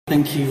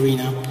Thank you,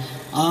 Rena.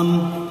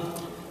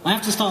 I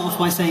have to start off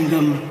by saying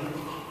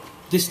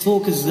this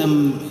talk is,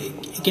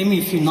 it gave me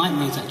a few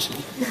nightmares,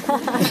 actually.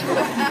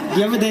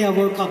 The other day I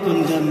woke up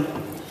and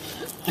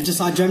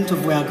I dreamt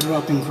of where I grew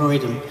up in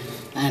Croydon,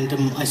 and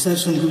I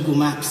searched on Google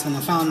Maps and I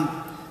found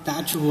the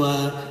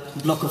actual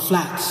block of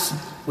flats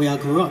where I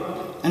grew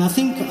up. And I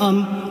think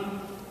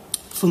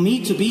for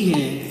me to be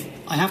here,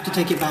 I have to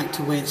take it back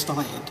to where it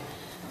started,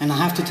 and I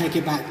have to take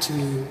it back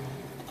to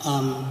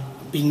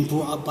being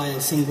brought up by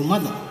a single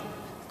mother,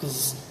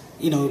 because,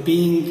 you know,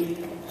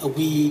 being a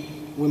We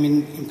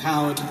Women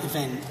Empowered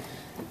event,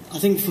 I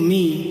think for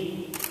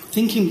me,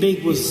 thinking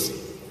big was,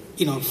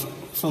 you know,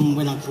 from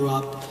when I grew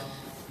up,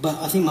 but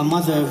I think my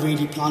mother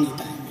really planted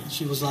that in me.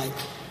 She was like,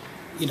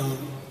 you know,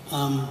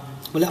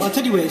 well, I'll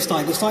tell you where it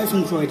started. It started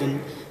from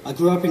Croydon. I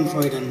grew up in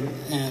Croydon,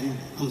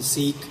 I'm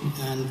Sikh,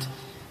 and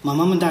my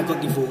mum and dad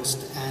got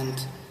divorced,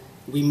 and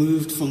we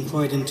moved from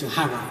Croydon to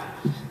Harrow,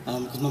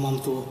 because my mum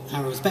thought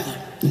Harrow was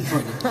better than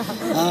Croydon,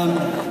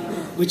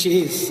 which it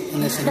is,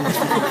 unless anyone's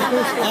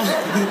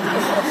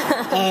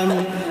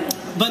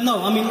but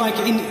no, I mean, like,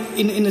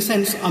 in a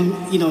sense,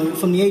 you know,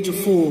 from the age of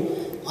 4,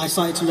 I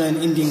started to learn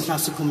Indian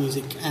classical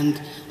music, and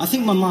I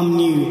think my mum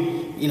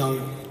knew, you know,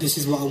 this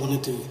is what I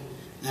want to do.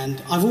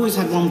 And I've always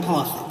had one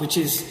path, which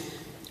is,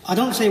 I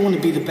don't say I want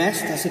to be the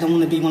best, I said I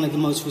want to be one of the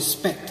most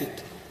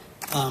respected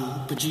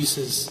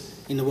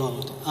producers in the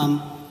world.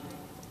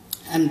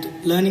 And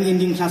learning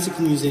Indian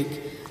classical music,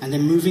 and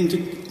then moving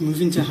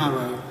to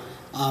Harrow,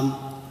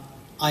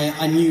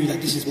 I knew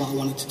that this is what I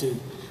wanted to do.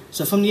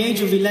 So from the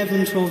age of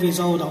 11, 12 years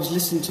old, I was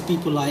listening to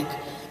people like,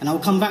 and I'll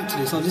come back to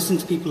this, I was listening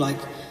to people like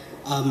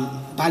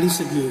Bali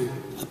Sagoo,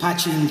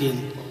 Apache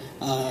Indian,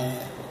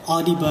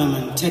 R.D.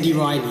 Burman, Teddy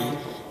Riley.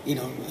 You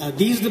know,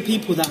 these are the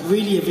people that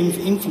really have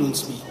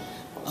influenced me.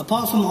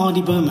 Apart from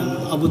R.D. Burman,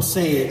 I would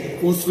say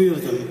all 3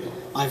 of them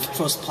I've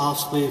crossed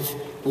paths with,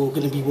 or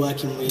going to be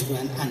working with,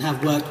 and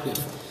have worked with.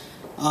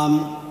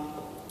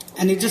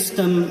 And it just,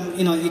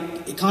 you know,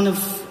 it kind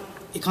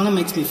of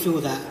makes me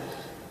feel that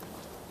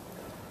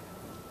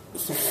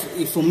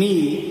for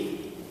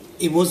me,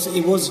 it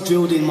was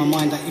drilled in my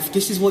mind that if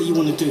this is what you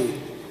want to do,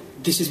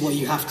 this is what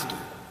you have to do.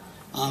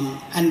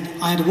 And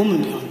I had a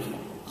woman behind me.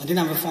 I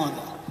didn't have a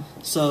father.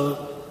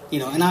 So, you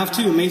know, and I have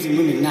 2 amazing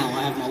women now.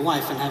 I have my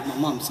wife and I have my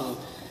mum, so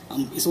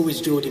it's always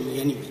drilled in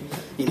me anyway,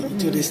 you know,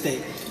 to this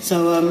day.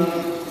 So,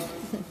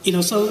 you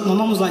know, so my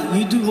mum was like,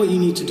 you do what you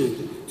need to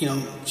do. You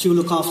know, she'll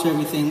look after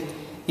everything.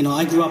 You know,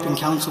 I grew up in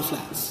council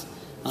flats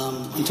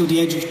until the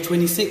age of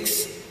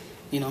 26,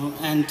 you know,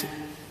 and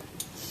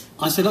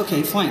I said,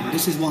 okay, fine,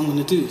 this is what I'm going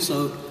to do.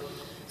 So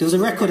there was a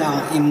record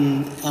out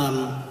in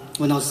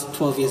when I was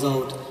 12 years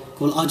old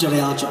called Aja Re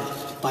Aja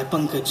by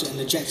Pankaj and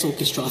the Jets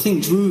Orchestra. I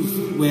think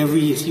Dhruv, wherever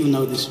he is, he'll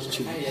know this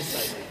tune.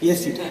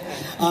 Yes, you do.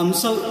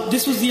 So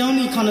this was the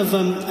only kind of,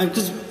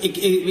 because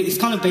it's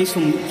kind of based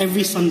on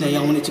every Sunday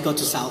I wanted to go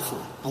to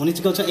Southall. I wanted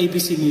to go to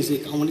ABC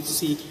Music. I wanted to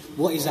see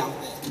what is out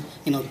there.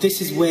 You know,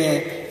 this is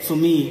where, for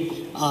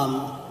me,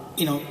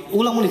 you know,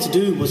 all I wanted to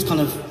do was kind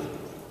of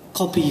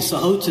copy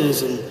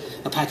Sahotas and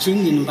Apache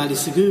Indian and Bali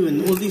Sagoo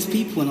and all these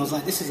people, and I was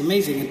like, this is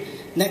amazing. And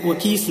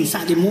Network East, and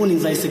Saturday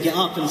mornings I used to get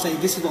up and say,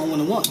 this is what I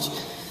want to watch.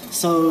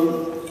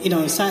 So, you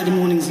know, Saturday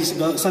mornings used to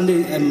go,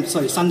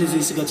 Sundays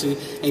used to go to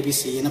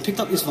ABC, and I picked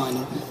up this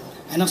vinyl,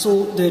 and I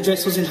saw the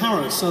address was in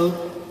Harrow,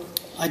 so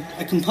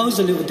I composed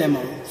a little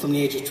demo from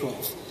the age of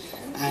 12,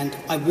 and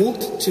I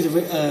walked to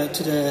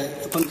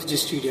the Pankaj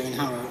studio in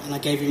Harrow, and I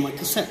gave him my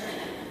cassette,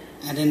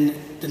 and then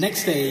the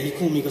next day he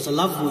called me because I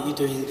love what you're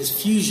doing,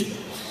 this fusion,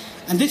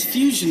 and this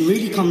fusion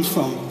really comes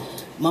from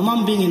my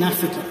mum being in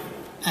Africa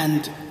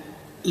and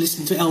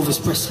listening to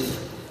Elvis Presley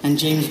and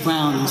James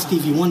Brown and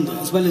Stevie Wonder,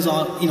 as well as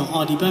you know,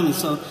 R.D. Burman.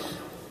 So,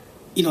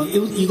 you know,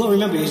 you got to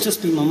remember, it's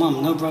just been my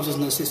mum, no brothers,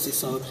 no sisters.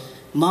 So,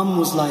 mum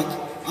was like,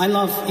 I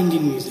love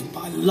Indian music,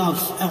 but I love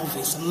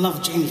Elvis and I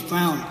love James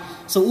Brown.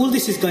 So all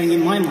this is going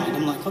in my mind.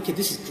 I'm like, okay,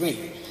 this is great.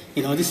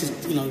 You know, this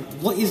is, you know,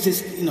 what is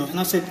this? You know, and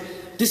I said,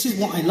 this is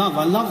what I love.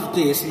 I love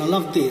this and I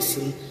love this,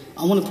 and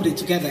I want to put it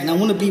together. And I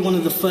want to be one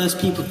of the first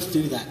people to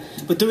do that,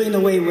 but do it in a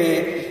way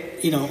where,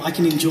 you know, I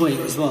can enjoy it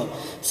as well.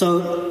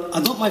 So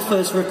I got my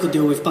first record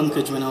deal with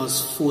Pankaj when I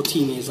was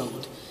 14 years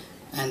old.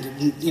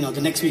 And, you know,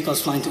 the next week I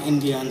was flying to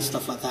India and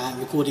stuff like that,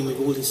 recording with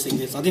all these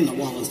singers. I didn't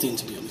know what I was doing,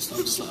 to be honest. I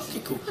was just like,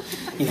 okay, cool.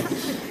 You know,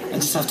 I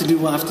just have to do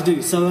what I have to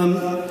do. So,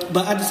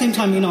 but at the same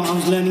time, you know, I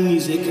was learning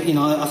music. You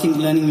know, I think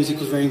learning music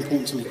was very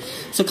important to me.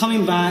 So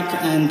coming back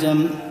and,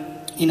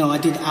 you know, I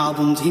did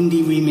albums,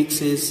 Hindi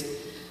remixes,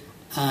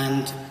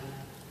 and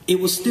it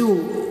was still,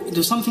 there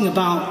was something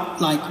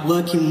about, like,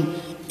 working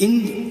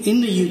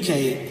in the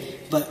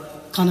UK,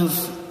 but kind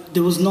of,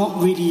 there was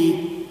not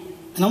really,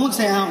 and I won't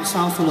say out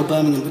Southall or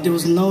Birmingham, but there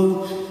was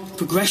no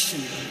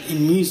progression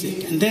in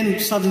music. And then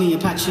suddenly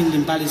Apache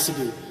Indian, Bali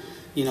Sagoo,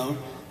 you know.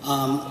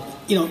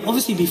 You know,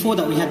 obviously before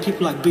that we had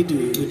people like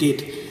Bidu who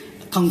did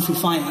Kung Fu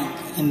Fighting,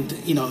 and,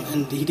 you know,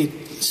 and he did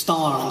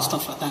Star and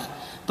stuff like that.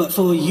 But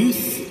for a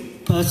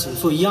youth person,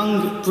 for a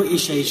young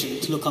British Asian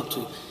to look up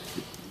to,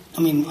 I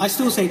mean, I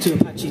still say to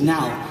Apache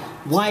now,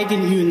 why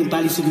didn't you and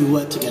Ballysugu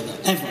work together,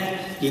 ever,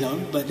 you know,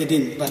 but they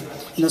didn't. But,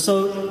 you know,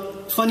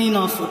 so, funny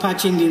enough,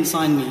 Apache Indian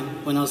signed me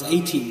when I was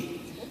 18,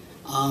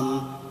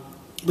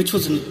 which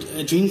was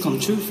a dream come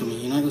true for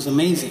me, you know, it was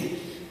amazing.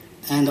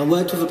 And I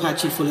worked with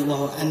Apache for a little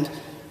while, and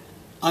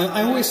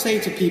I always say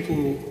to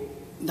people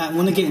that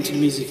want to get into the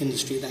music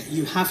industry that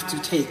you have to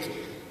take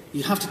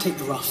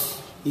the rough.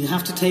 You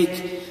have to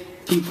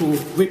take people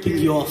ripping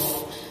you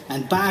off,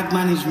 and bad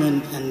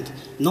management, and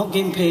not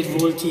getting paid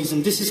royalties.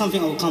 And this is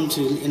something I'll come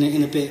to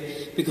in a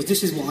bit, because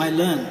this is what I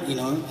learned, you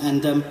know.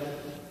 And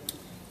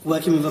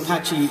working with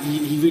Apache,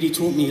 he really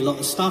taught me a lot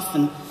of stuff.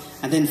 And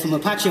then from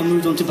Apache, I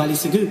moved on to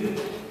Ballysugu.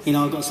 You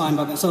know, I got signed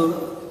by that.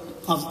 So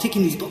I was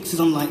ticking these boxes.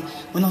 I'm like,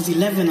 when I was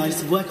 11, I used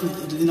to work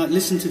with, you know,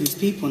 listen to these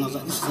people, and I was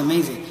like, this is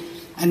amazing.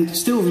 And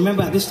still,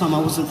 remember, at this time, I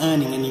wasn't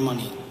earning any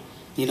money.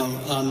 You know,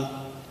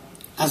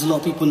 as a lot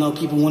of people know,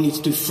 people wanted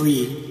to do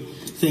free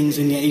things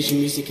in the Asian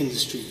music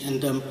industry.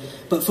 And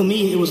but for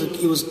me, it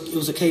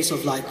was a case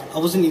of like, I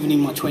wasn't even in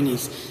my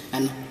 20s,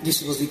 and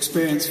this was the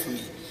experience for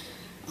me.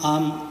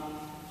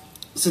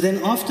 So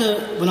then after,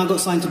 when I got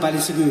signed to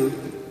Ballysugu,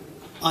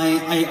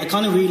 I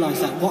kind of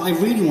realised that what I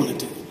really want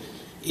to do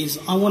is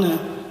I want to,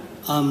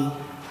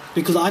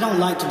 because I don't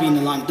like to be in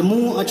the line. The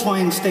more I try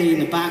and stay in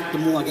the back, the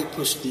more I get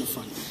pushed in the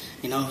front.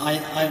 You know,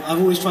 I've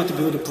always tried to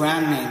build a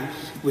brand name,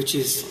 which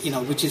is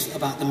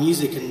about the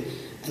music, and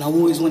I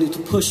always wanted to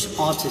push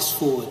artists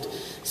forward.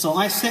 So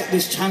I set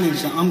this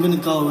challenge that I'm going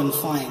to go and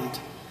find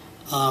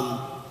a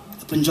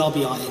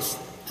Punjabi artist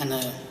and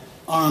a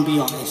R&B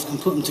artist and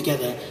put them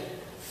together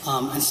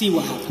and see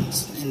what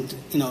happens. And,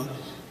 you know,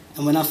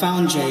 and when I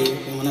found Jay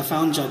and when I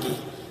found Juggy,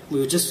 we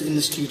were just in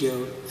the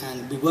studio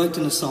and we worked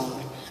on a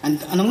song.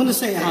 And I'm going to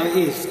say it how it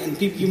is. And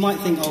people, you might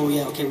think, oh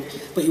yeah, okay.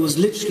 But it was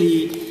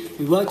literally,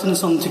 we worked on a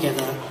song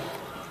together.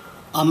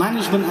 Our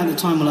management at the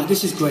time were like,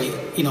 this is great.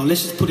 You know,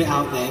 let's just put it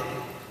out there.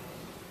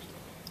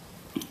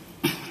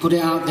 Put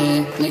it out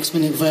there. Next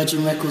minute,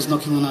 Virgin Records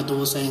knocking on our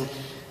door saying,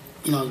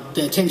 you know,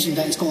 the attention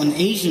that it's got on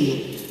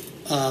Asian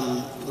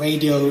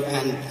radio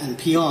and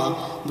PR,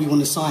 we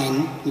want to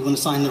sign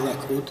the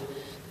record.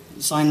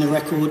 Sign the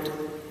record.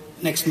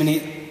 Next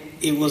minute,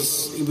 we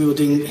were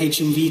doing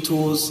HMV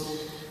tours,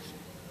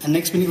 and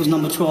next minute it was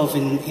number 12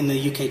 in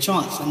the UK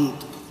charts and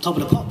top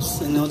of the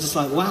pops. And I was just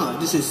like, wow,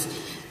 this is.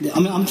 I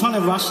mean, I'm trying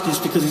to rush this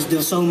because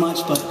there's so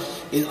much, but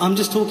I'm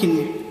just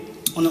talking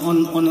on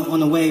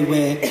a way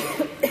where,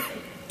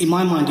 in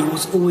my mind, it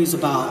was always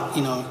about,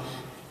 you know,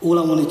 all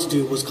I wanted to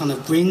do was kind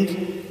of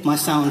bring my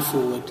sound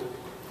forward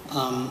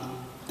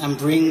and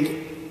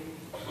bring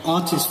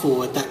artists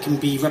forward that can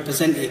be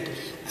represented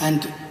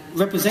and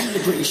represent the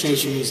British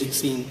Asian music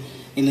scene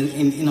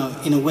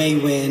in a way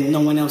where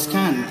no one else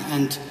can.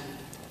 And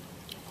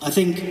I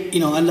think, you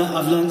know,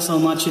 I've learned so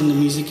much in the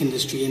music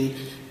industry, and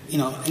you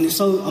know, and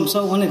I'm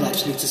so honoured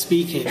actually to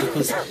speak here,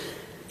 because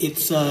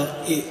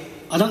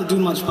I don't do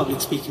much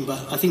public speaking,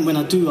 but I think when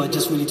I do, I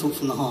just really talk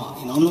from the heart.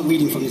 You know, I'm not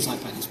reading from this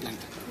iPad; it's blank.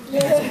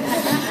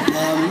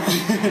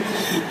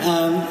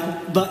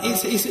 But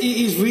it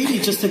is really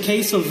just a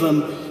case of,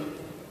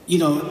 you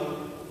know,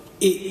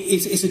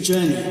 it's a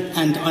journey,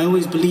 and I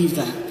always believe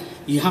that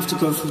you have to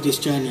go through this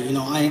journey. You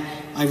know, I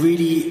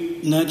really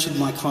nurtured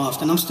my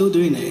craft, and I'm still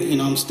doing it. You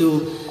know, I'm still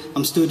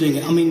doing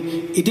it. I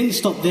mean, it didn't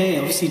stop there.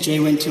 Obviously,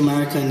 Jay went to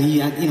America, and he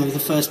had, you know, the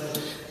first,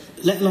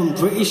 let alone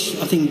British,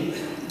 I think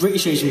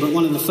British Asian, but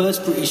one of the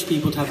first British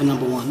people to have a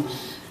 #1.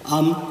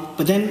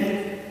 But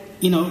then,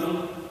 you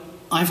know,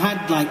 I've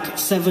had like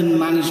 7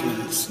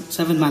 managers.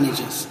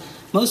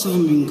 Most of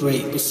them have been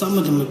great, but some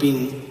of them have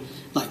been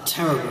like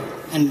terrible.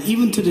 And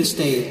even to this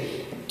day,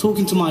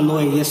 talking to my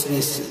lawyer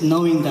yesterday,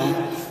 knowing that,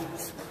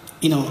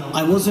 you know,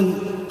 I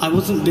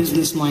wasn't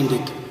business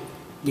minded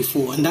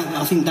before, and that,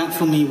 I think that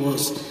for me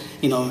was,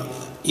 you know,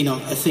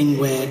 a thing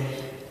where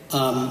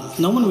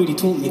no one really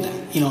taught me that.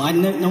 You know,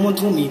 no one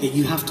taught me that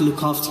you have to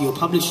look after your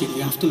publishing,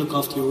 you have to look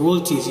after your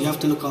royalties, you have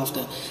to look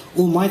after.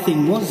 All my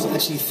thing was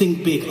actually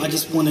think big. I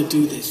just want to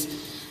do this,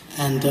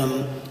 and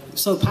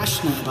so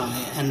passionate about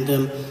it,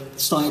 and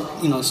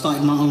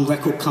started my own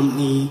record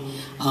company.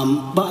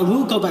 But I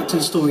will go back to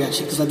the story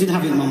actually, because I did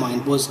have it in my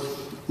mind. Was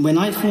when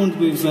I formed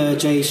with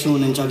Jay,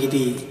 Sean, and Juggy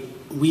D,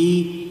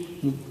 we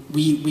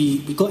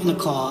got in a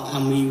car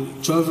and we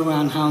drove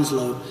around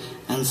Hounslow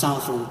and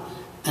Southall,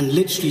 and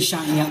literally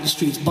shouting out the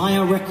streets, buy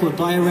a record,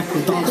 Dance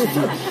With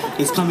You.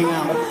 It's coming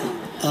out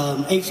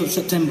 8th of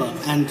September.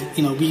 And,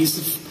 you know, we used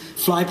to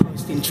fly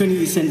post in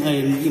Trinity Centre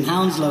in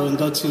Hounslow and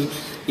go to,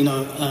 you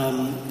know,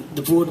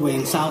 the Broadway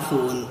in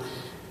Southall.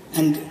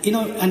 And you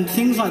know, and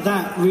things like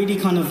that really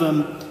kind of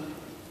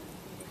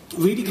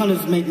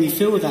made me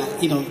feel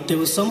that, you know, there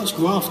was so much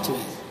graft to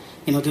it.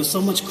 You know, there was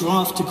so much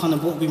graft to kind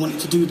of what we wanted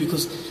to do,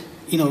 because,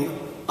 you know,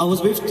 I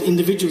was with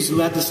individuals who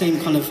had the same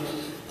kind of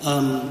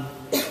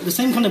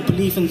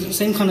belief and the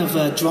same kind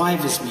of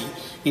drive as me,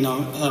 you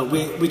know,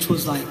 which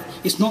was like,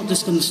 it's not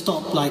just going to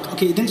stop, like,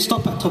 okay, it didn't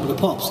stop at Top of the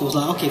Pops. It was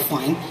like, okay,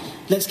 fine,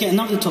 let's get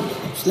another Top of the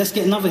Pops. Let's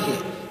get another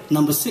hit,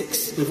 number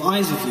 6, with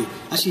Eyes of You.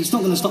 Actually, it's not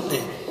going to stop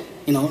there.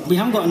 You know, we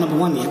haven't got a number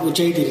 1 yet, what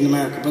Jay did in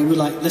America, but we're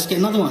like, let's get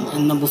another one,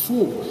 and number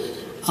 4.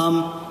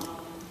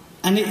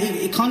 And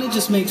it kind of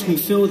just makes me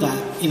feel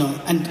that, you know,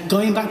 and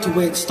going back to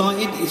where it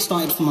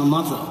started from my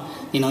mother.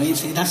 You know,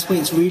 that's where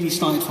it's really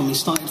started from. It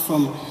started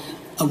from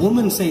a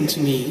woman saying to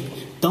me,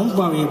 don't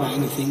worry about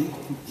anything,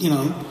 you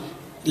know,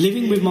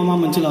 living with my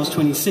mum until I was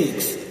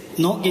 26,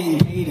 not getting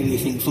paid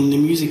anything from the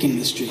music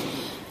industry.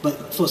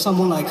 But for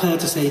someone like her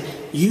to say,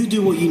 you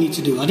do what you need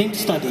to do. I didn't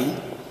study.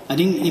 I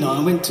didn't, you know,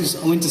 I went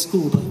to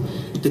school,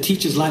 but the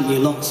teachers liked me a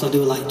lot, so they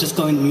were like, just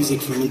go in the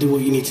music room and do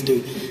what you need to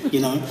do, you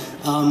know.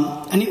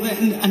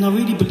 And I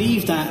really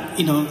believe that,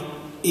 you know,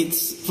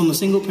 it's from a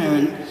single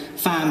parent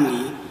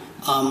family,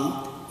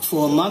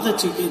 for a mother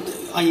to,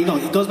 you know,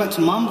 it goes back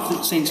to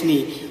mum saying to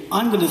me,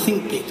 I'm going to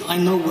think big. I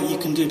know what you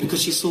can do,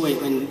 because she saw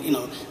it when, you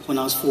know, when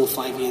I was 4 or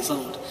 5 years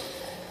old.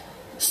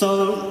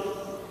 So,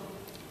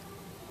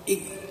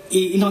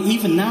 you know,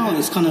 even now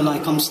it's kind of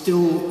like I'm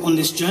still on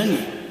this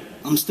journey.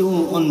 I'm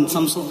still on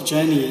some sort of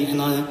journey,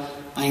 and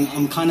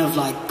I'm kind of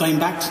like going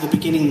back to the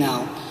beginning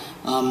now.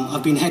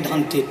 I've been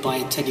headhunted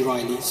by Teddy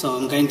Riley, so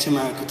I'm going to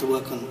America to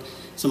work on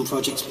some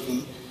projects with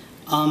him.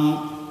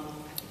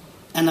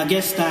 And I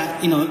guess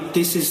that, you know,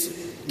 this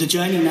is, the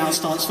journey now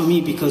starts for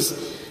me, because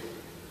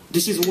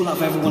this is all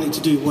I've ever wanted to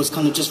do, was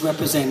kind of just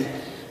represent,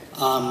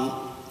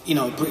 you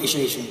know, British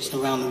Asians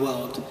around the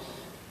world.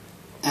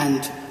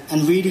 And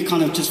really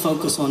kind of just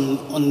focus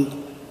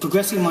on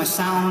progressing my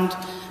sound,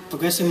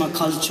 progressing my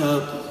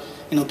culture,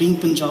 you know, being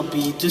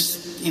Punjabi,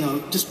 just, you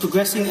know, just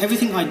progressing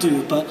everything I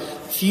do, but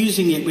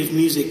fusing it with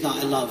music that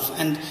I love.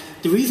 And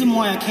the reason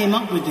why I came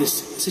up with this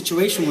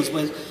situation was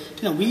where, you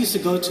know, we used to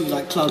go to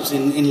like clubs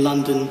in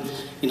London,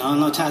 you know, I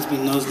know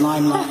Tasmin knows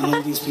Limelight and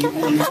all these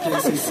people in these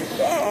places.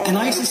 And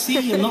I used to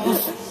see a lot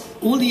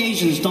of all the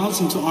Asians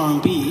dancing to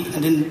R&B,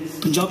 and then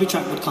Punjabi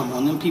track would come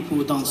on and people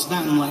would dance to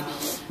that. And I'm like,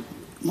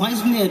 why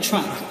isn't there a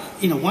track?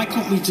 You know, why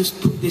can't we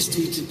just put this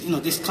you know,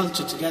 this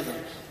culture together?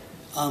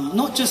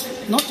 Not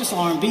just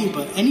R&B,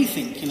 but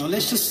anything, you know,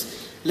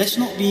 let's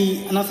not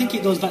be, and I think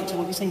it goes back to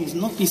what you're saying, is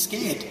not be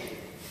scared.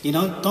 You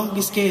know, don't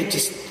be scared,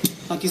 just,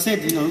 like you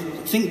said, you know,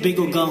 think big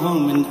or go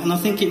home. And I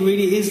think it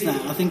really is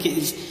that. I think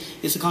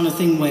it's the kind of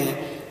thing where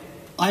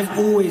I've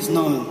always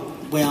known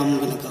where I'm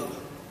going to go.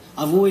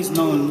 I've always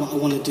known what I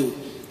want to do.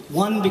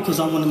 One, because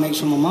I want to make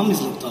sure my mum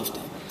is looked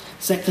after.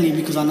 Secondly,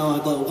 because I know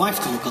I've got a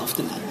wife to look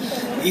after now.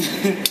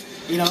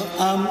 You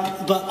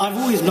know, but I've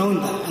always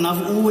known that, and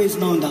I've always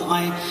known that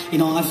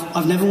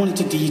I've never wanted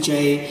to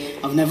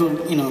DJ. I've never,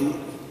 you know,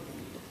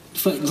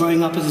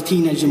 growing up as a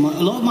teenager, a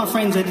lot of my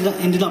friends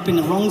ended up in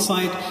the wrong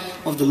side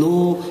of the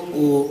law,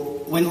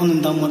 or went on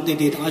and done what they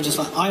did. I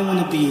want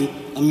to be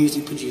a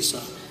music producer,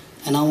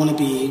 and I want to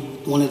be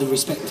one of the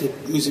respected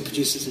music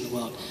producers in the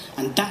world.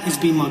 And that has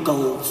been my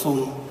goal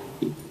from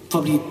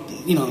probably,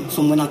 you know,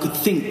 from when I could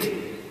think.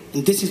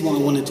 And this is what I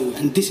want to do,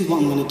 and this is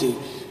what I'm going to do.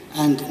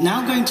 And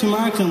now going to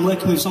America and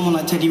working with someone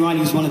like Teddy Riley,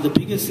 who's one of the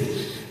biggest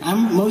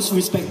and most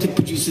respected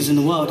producers in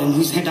the world, and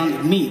who's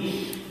headhunted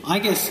me, I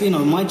guess, you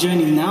know, my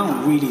journey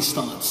now really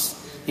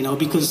starts. You know,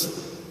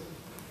 because,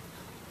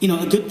 you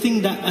know, a good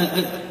thing that,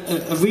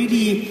 a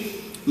really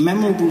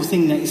memorable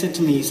thing that he said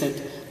to me, he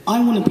said, I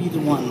want to be the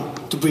one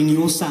to bring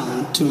your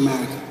sound to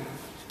America.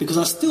 Because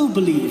I still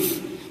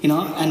believe, you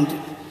know, and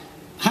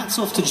hats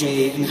off to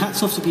Jay and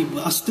hats off to people,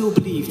 I still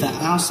believe that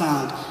our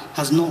sound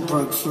has not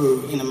broke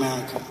through in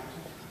America.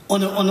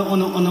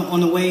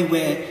 On a way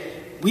where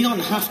we don't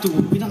have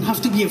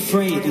to be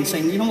afraid and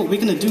saying, you know what,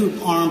 we're going to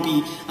do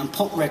R&B and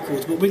pop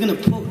records, but we're going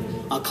to put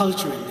our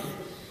culture in there.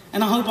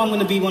 And I hope I'm going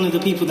to be one of the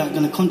people that are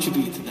going to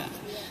contribute to that.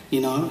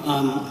 You know,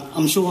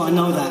 I'm sure I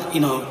know that,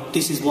 you know,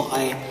 this is what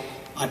I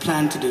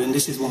plan to do, and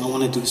this is what I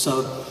want to do.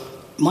 So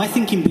my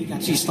thinking big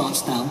actually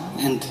starts now,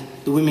 and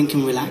the women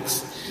can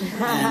relax.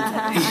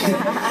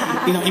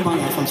 And, you know, in my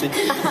life, I'm saying.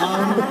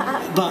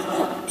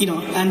 But, you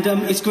know, and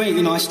it's great.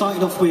 You know, I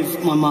started off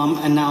with my mum,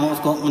 and now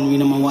I've got, you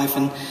know, my wife.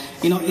 And,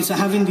 you know, it's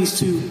having these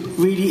two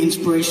really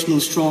inspirational,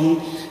 strong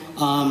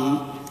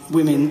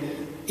women.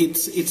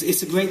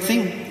 It's a great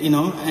thing, you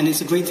know, and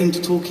it's a great thing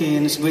to talk here,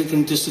 and it's a great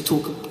thing just to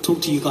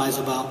talk to you guys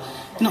about,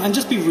 you know, and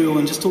just be real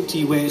and just talk to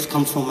you where it's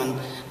come from and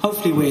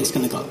hopefully where it's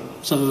going to go.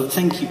 So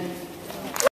thank you.